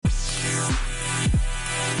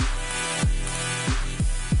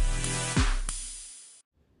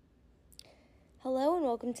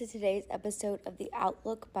welcome to today's episode of The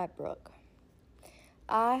Outlook by Brooke.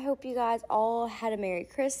 I hope you guys all had a Merry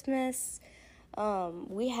Christmas.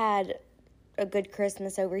 We had a good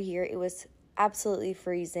Christmas over here. It was absolutely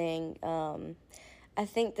freezing. I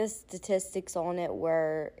think the statistics on it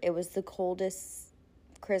were it was the coldest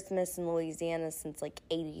Christmas in Louisiana since like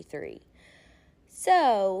 83.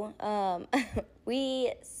 So,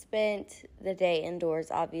 we spent the day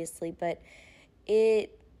indoors, obviously, but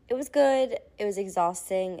it was good. It was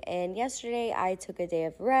exhausting, and yesterday I took a day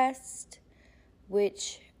of rest,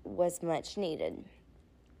 which was much needed.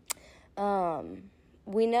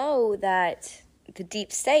 We know that the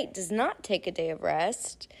deep state does not take a day of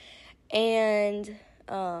rest, and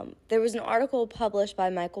there was an article published by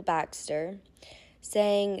Michael Baxter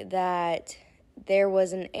saying that there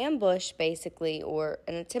was an ambush, basically, or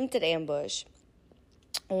an attempted ambush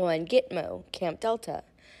on Gitmo, Camp Delta.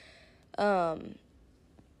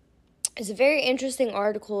 It's a very interesting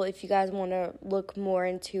article if you guys want to look more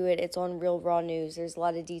into it. It's on Real Raw News. There's a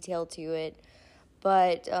lot of detail to it.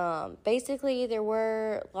 But basically, there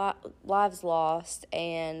were lives lost,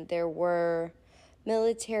 and there were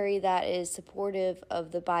military that is supportive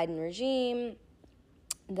of the Biden regime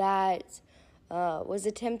that was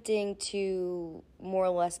attempting to more or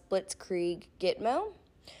less blitzkrieg Gitmo.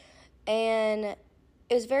 And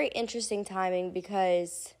it was very interesting timing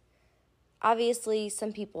because obviously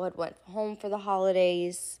some people had went home for the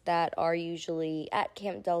holidays that are usually at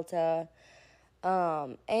Camp Delta.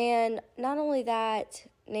 And not only that,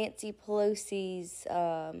 Nancy Pelosi's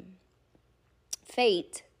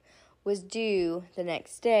fate was due the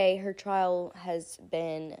next day. Her trial has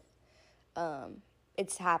been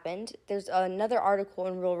it's happened. There's another article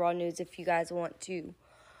in Real Raw News if you guys want to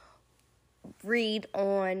read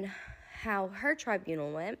on how her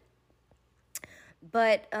tribunal went.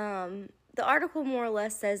 But the article more or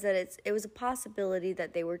less says that it was a possibility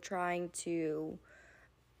that they were trying to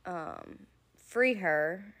free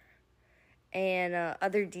her and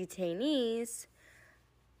other detainees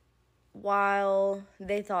while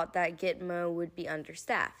they thought that Gitmo would be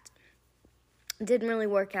understaffed. Didn't really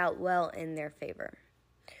work out well in their favor.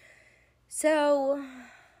 So,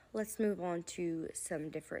 let's move on to some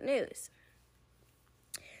different news.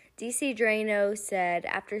 DC Drano said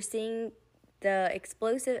after seeing the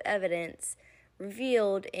explosive evidence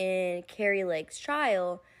revealed in Kari Lake's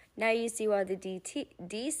trial, now you see why the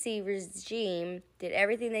DC regime did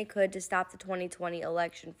everything they could to stop the 2020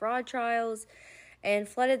 election fraud trials and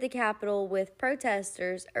flooded the Capitol with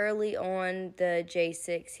protesters early on the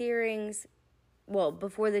J6 hearings. Well,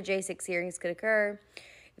 before the J6 hearings could occur.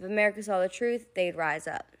 If America saw the truth, they'd rise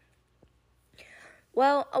up.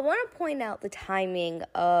 Well, I want to point out the timing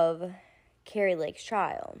of Kari Lake's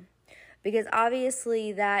trial, because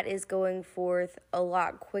obviously that is going forth a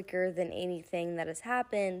lot quicker than anything that has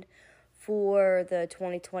happened for the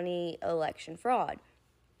 2020 election fraud.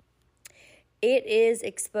 It is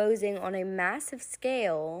exposing on a massive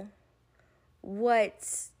scale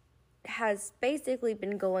what has basically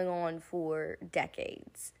been going on for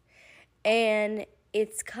decades. And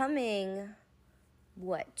it's coming,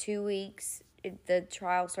 2 weeks? The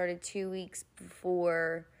trial started 2 weeks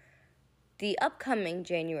before the upcoming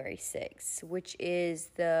January 6th, which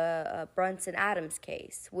is the Brunson Adams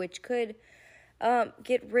case, which could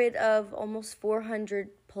get rid of almost 400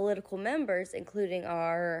 political members, including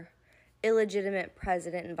our illegitimate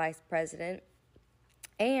president and vice president,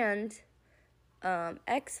 and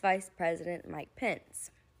ex-vice president Mike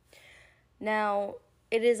Pence. Now,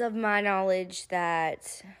 it is of my knowledge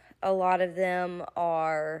that a lot of them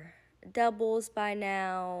are doubles by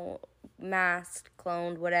now, masked,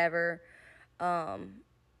 cloned, whatever,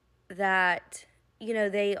 that,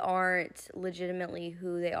 they aren't legitimately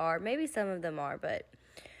who they are. Maybe some of them are, but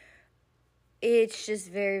it's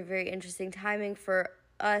just very, very interesting timing for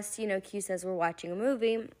us. Q says we're watching a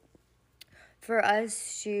movie. For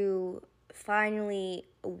us to finally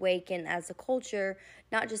awaken as a culture,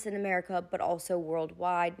 not just in America, but also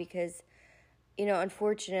worldwide, because,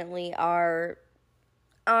 unfortunately, our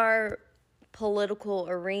political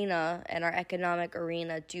arena and our economic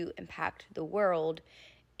arena do impact the world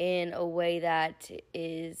in a way that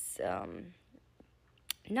is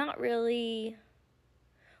not really,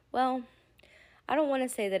 well, I don't want to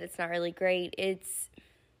say that it's not really great.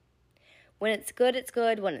 When it's good, it's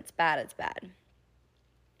good. When it's bad, it's bad.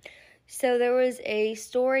 So there was a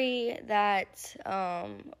story that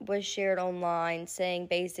was shared online saying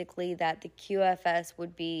basically that the QFS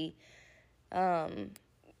would be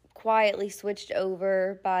quietly switched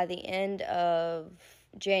over by the end of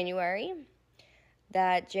January,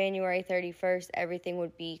 that January 31st, everything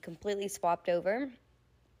would be completely swapped over.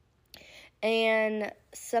 And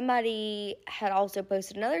somebody had also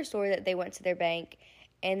posted another story that they went to their bank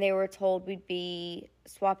and they were told we'd be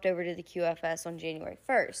swapped over to the QFS on January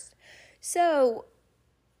 1st. So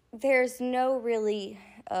there's no really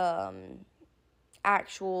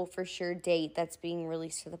actual for sure date that's being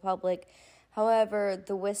released to the public. However,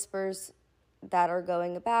 the whispers that are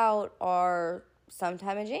going about are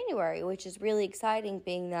sometime in January, which is really exciting,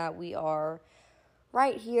 being that we are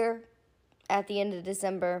right here at the end of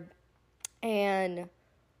December. And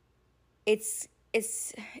it's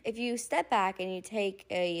if you step back and you take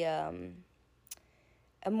a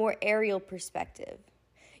more aerial perspective,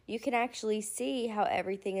 you can actually see how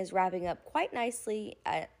everything is wrapping up quite nicely.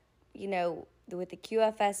 With the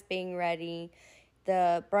QFS being ready,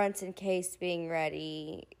 the Brunson case being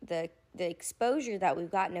ready, the exposure that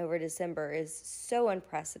we've gotten over December is so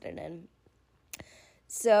unprecedented.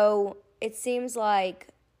 So it seems like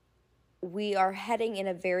we are heading in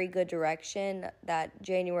a very good direction, that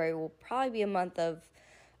January will probably be a month of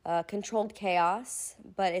controlled chaos,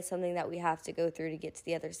 but it's something that we have to go through to get to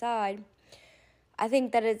the other side. I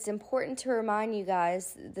think that it's important to remind you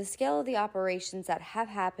guys the scale of the operations that have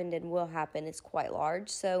happened and will happen is quite large.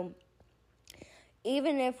 So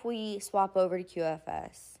even if we swap over to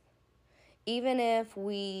QFS, even if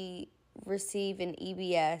we receive an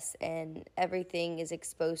EBS and everything is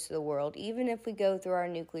exposed to the world, even if we go through our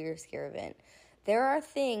nuclear scare event, there are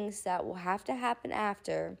things that will have to happen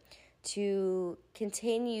after to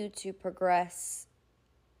continue to progress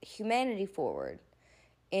humanity forward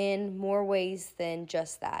in more ways than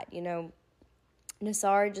just that.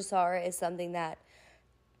 NESARA GESARA is something that,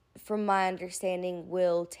 from my understanding,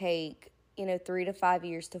 will take 3 to 5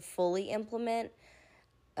 years to fully implement.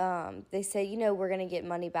 They say, we're going to get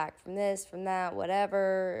money back from this, from that,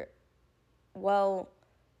 whatever. Well,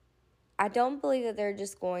 I don't believe that they're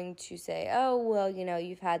just going to say, oh, well,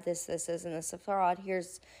 you've had this, and this fraud.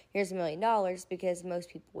 Here's $1 million, because most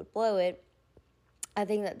people would blow it. I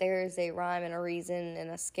think that there is a rhyme and a reason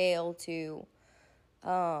and a scale to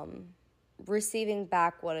receiving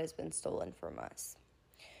back what has been stolen from us.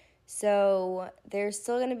 So there's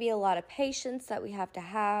still going to be a lot of patience that we have to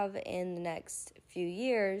have in the next few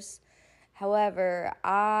years. However,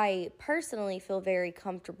 I personally feel very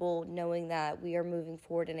comfortable knowing that we are moving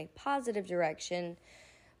forward in a positive direction.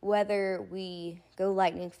 Whether we go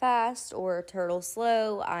lightning fast or turtle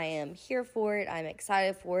slow, I am here for it. I'm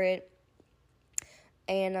excited for it.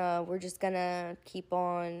 And we're just going to keep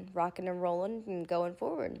on rocking and rolling and going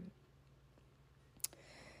forward.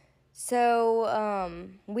 So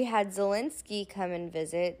we had Zelensky come and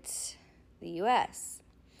visit the U.S.,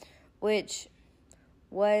 which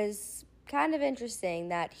was kind of interesting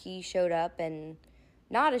that he showed up and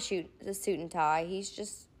not a suit and tie. He's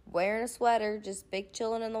just wearing a sweater, just big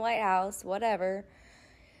chilling in the White House, whatever.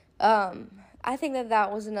 I think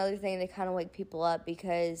that was another thing to kind of wake people up,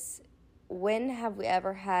 because when have we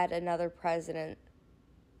ever had another president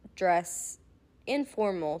dress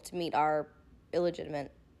informal to meet our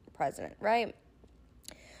illegitimate president, right?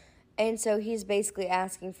 And so he's basically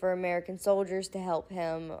asking for American soldiers to help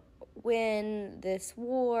him win this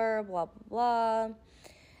war, blah, blah, blah.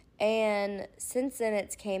 And since then,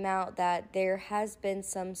 it's came out that there has been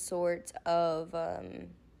some sort of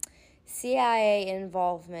CIA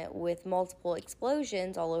involvement with multiple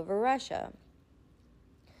explosions all over Russia.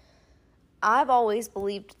 I've always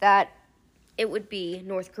believed that it would be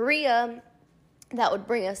North Korea that would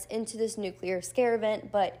bring us into this nuclear scare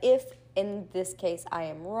event, but if in this case I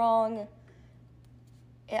am wrong,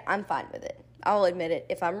 I'm fine with it. I'll admit it.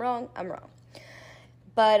 If I'm wrong, I'm wrong.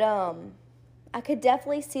 But I could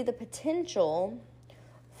definitely see the potential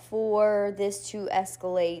for this to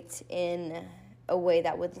escalate in a way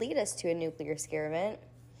that would lead us to a nuclear scare event.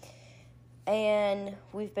 And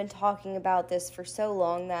we've been talking about this for so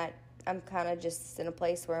long that I'm kind of just in a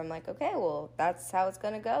place where I'm like, okay, well, that's how it's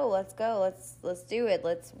going to go. Let's go. Let's do it.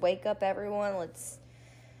 Let's wake up everyone. Let's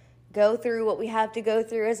go through what we have to go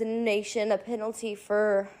through as a nation, a penalty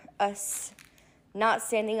for us not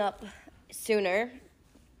standing up sooner.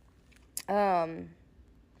 So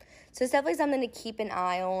it's definitely something to keep an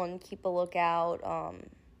eye on, keep a lookout.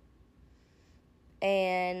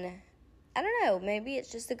 And I don't know, maybe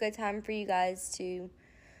it's just a good time for you guys to,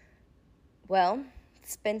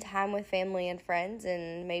 spend time with family and friends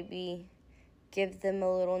and maybe give them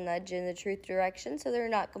a little nudge in the truth direction so they're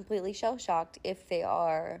not completely shell-shocked if they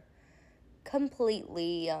are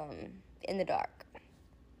completely in the dark.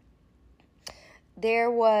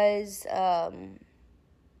 There was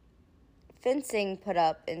fencing put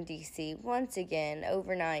up in D.C. once again,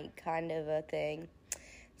 overnight kind of a thing.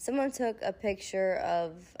 Someone took a picture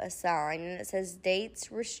of a sign and it says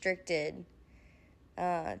dates restricted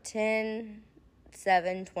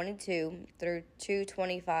 10/7/22 through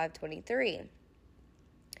 2/25/23.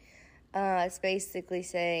 It's basically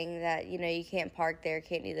saying that, you can't park there,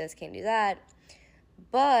 can't do this, can't do that.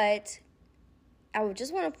 But I would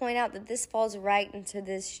just want to point out that this falls right into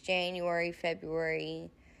this January, February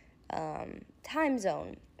time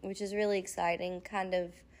zone, which is really exciting. Kind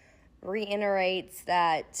of reiterates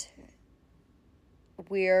that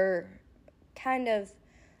we're kind of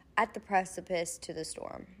at the precipice to the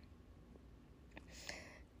storm.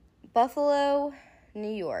 Buffalo,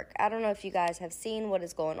 New York. I don't know if you guys have seen what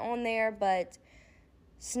is going on there, but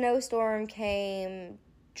snowstorm came,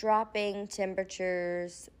 dropping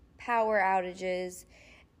temperatures, power outages,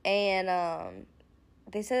 and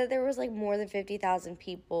they said that there was more than 50,000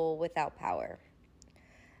 people without power.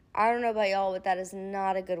 I don't know about y'all, but that is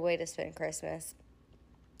not a good way to spend Christmas.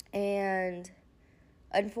 And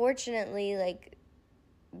unfortunately,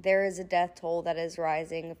 there is a death toll that is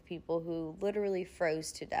rising of people who literally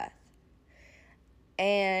froze to death.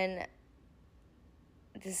 And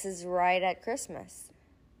this is right at Christmas.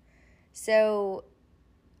 So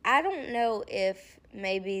I don't know if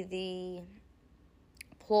maybe the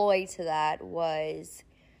ploy to that was,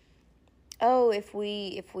 if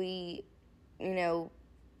we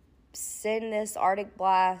send this Arctic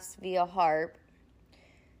blast via HAARP,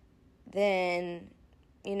 then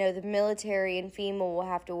the military and FEMA will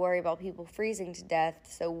have to worry about people freezing to death,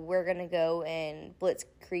 so we're going to go and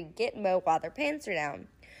blitzkrieg Gitmo while their pants are down.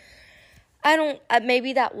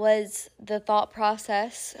 Maybe that was the thought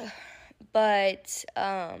process, but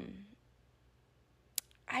my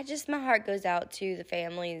heart goes out to the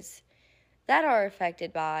families that are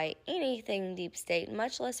affected by anything deep state,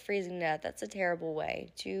 much less freezing to death. That's a terrible way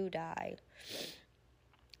to die.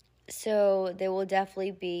 So they will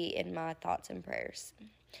definitely be in my thoughts and prayers.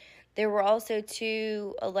 There were also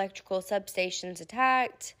 2 electrical substations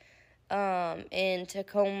attacked in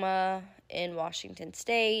Tacoma in Washington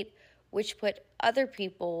State, which put other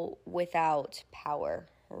people without power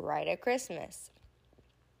right at Christmas.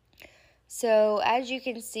 So as you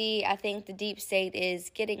can see, I think the deep state is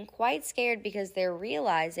getting quite scared because they're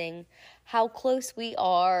realizing how close we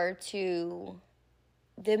are to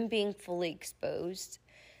them being fully exposed.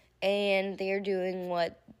 And they're doing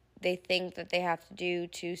what they think that they have to do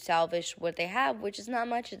to salvage what they have, which is not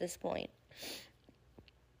much at this point.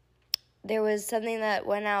 There was something that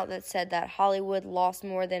went out that said that Hollywood lost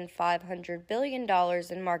more than $500 billion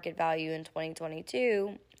in market value in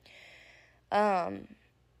 2022. And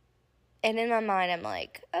in my mind, I'm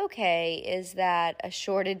like, okay, is that a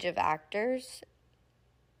shortage of actors?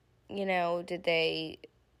 Did they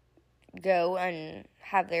go and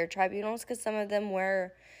have their tribunals? Because some of them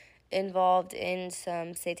were involved in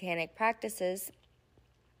some satanic practices.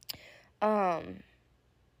 I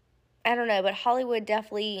don't know, but Hollywood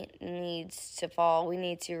definitely needs to fall. We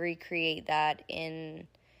need to recreate that in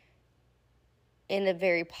a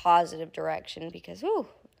very positive direction because,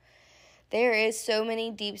 there is so many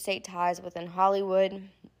deep state ties within Hollywood.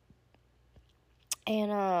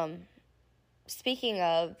 And speaking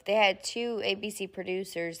of, they had 2 ABC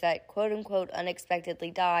producers that quote-unquote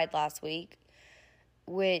unexpectedly died last week,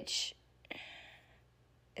 which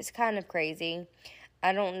is kind of crazy.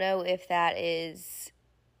 I don't know if that is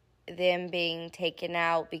them being taken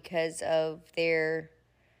out because of their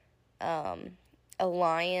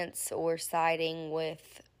alliance or siding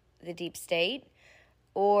with the deep state,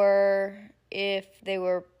 or if they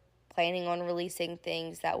were planning on releasing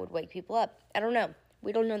things that would wake people up. I don't know.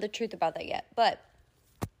 We don't know the truth about that yet, but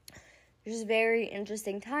there's very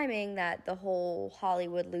interesting timing that the whole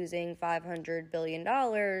Hollywood losing $500 billion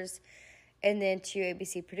and then 2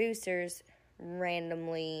 ABC producers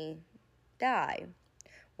randomly die.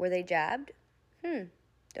 Were they jabbed?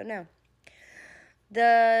 Don't know.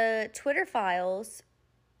 The Twitter files,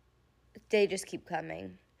 they just keep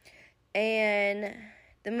coming. And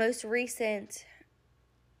the most recent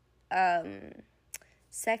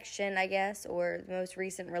section, I guess, or the most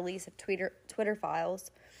recent release of Twitter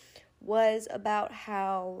files was about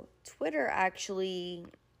how Twitter actually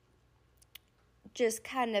just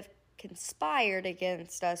kind of conspired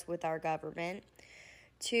against us with our government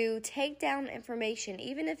to take down information,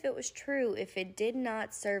 even if it was true, if it did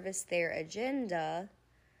not service their agenda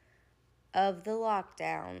of the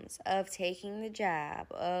lockdowns, of taking the jab,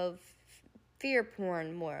 of fear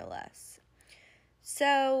porn, more or less.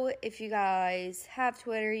 So, if you guys have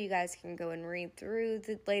Twitter, you guys can go and read through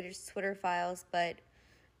the latest Twitter files, but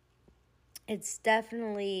it's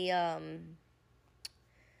definitely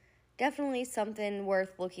something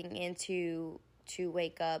worth looking into to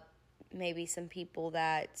wake up maybe some people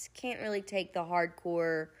that can't really take the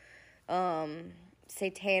hardcore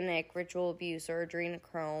satanic ritual abuse or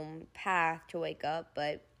adrenochrome path to wake up.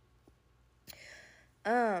 But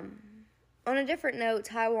on a different note,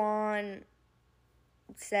 Taiwan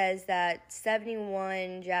says that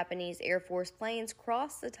 71 Japanese Air Force planes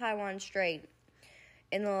crossed the Taiwan Strait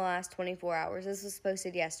in the last 24 hours. This was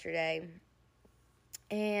posted yesterday.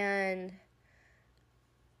 And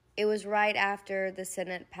it was right after the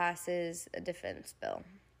Senate passes a defense bill.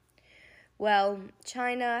 Well,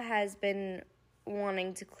 China has been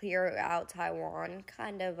wanting to clear out Taiwan,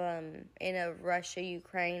 kind of in a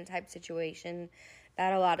Russia-Ukraine type situation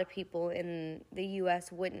that a lot of people in the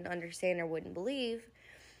U.S. wouldn't understand or wouldn't believe.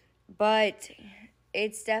 But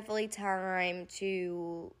it's definitely time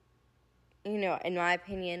to, in my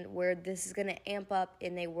opinion, where this is going to amp up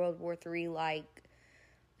in a World War III-like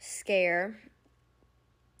scare.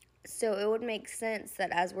 So it would make sense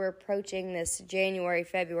that as we're approaching this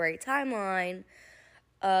January-February timeline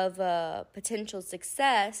of potential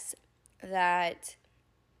success, that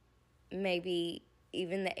maybe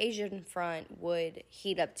even the Asian front would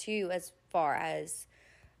heat up too, as far as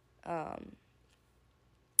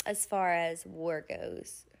war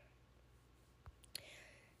goes.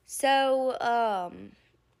 So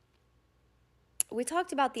we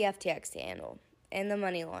talked about the FTX scandal and the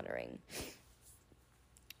money laundering.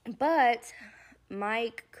 But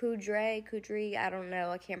Mike Kudry, I don't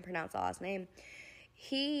know, I can't pronounce the last name.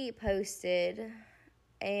 He posted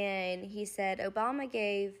and he said Obama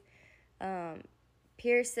gave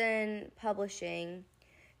Pearson Publishing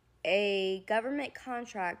a government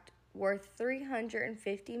contract worth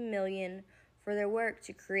 $350 million for their work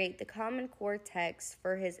to create the Common Core text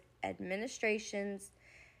for his administration's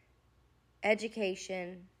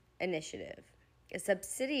education initiative. A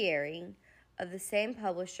subsidiary of the same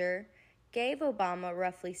publisher gave Obama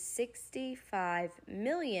roughly $65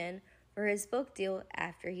 million for his book deal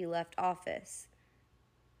after he left office.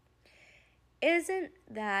 Isn't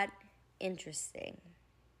that interesting?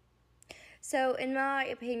 So, in my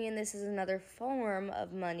opinion, this is another form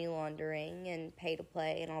of money laundering and pay to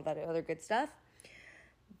play and all that other good stuff,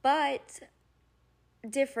 but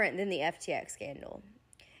different than the FTX scandal.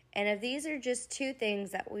 And if these are just two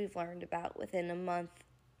things that we've learned about within a month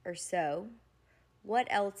or so, what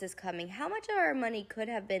else is coming? How much of our money could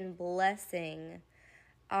have been blessing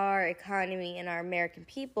our economy and our American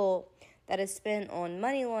people that is spent on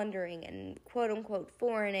money laundering and quote-unquote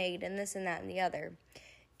foreign aid and this and that and the other?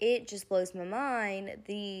 It just blows my mind,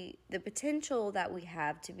 the potential that we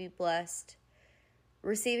have to be blessed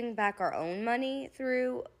receiving back our own money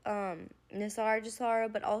through NESARA,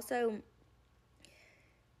 GESARA, but also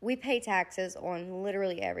we pay taxes on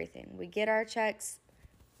literally everything. We get our checks,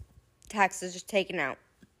 taxes just taken out.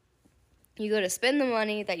 You go to spend the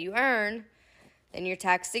money that you earn, then you're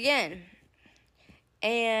taxed again.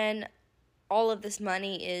 And all of this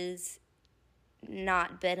money is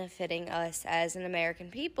not benefiting us as an American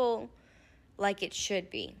people like it should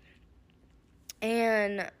be.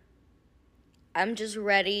 And I'm just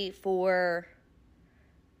ready for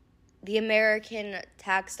the American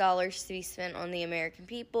tax dollars to be spent on the American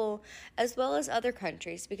people as well as other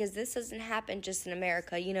countries, because this doesn't happen just in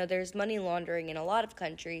America. There's money laundering in a lot of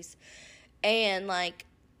countries, and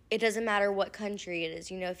it doesn't matter what country it is.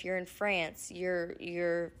 If you're in France,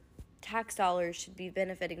 your tax dollars should be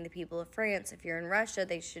benefiting the people of France. If you're in Russia,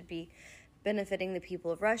 they should be benefiting the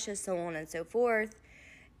people of Russia, so on and so forth.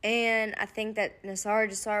 And I think that NESARA,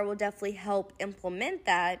 GESARA will definitely help implement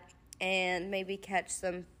that and maybe catch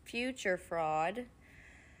some future fraud.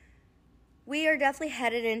 We are definitely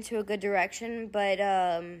headed into a good direction, but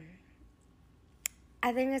I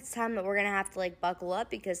think it's time that we're going to have to buckle up,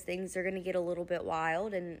 because things are going to get a little bit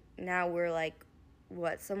wild. And now we're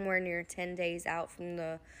somewhere near 10 days out from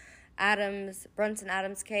the Brunson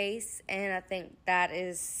Adams case, and I think that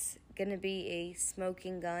is going to be a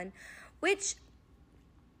smoking gun, which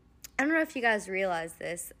I don't know if you guys realize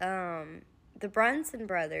this. The Brunson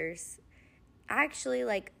brothers, actually,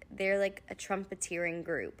 they're a trumpeteering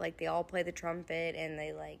group. They all play the trumpet, and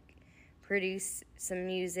they produce some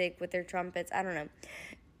music with their trumpets. I don't know.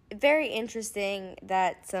 Very interesting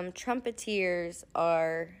that some trumpeteers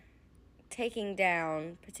are taking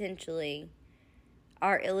down, potentially,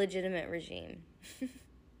 our illegitimate regime.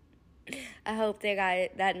 I hope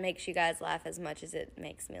that makes you guys laugh as much as it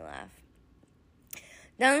makes me laugh.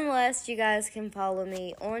 Nonetheless, you guys can follow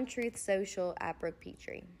me on Truth Social at Brooke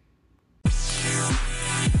Petrie.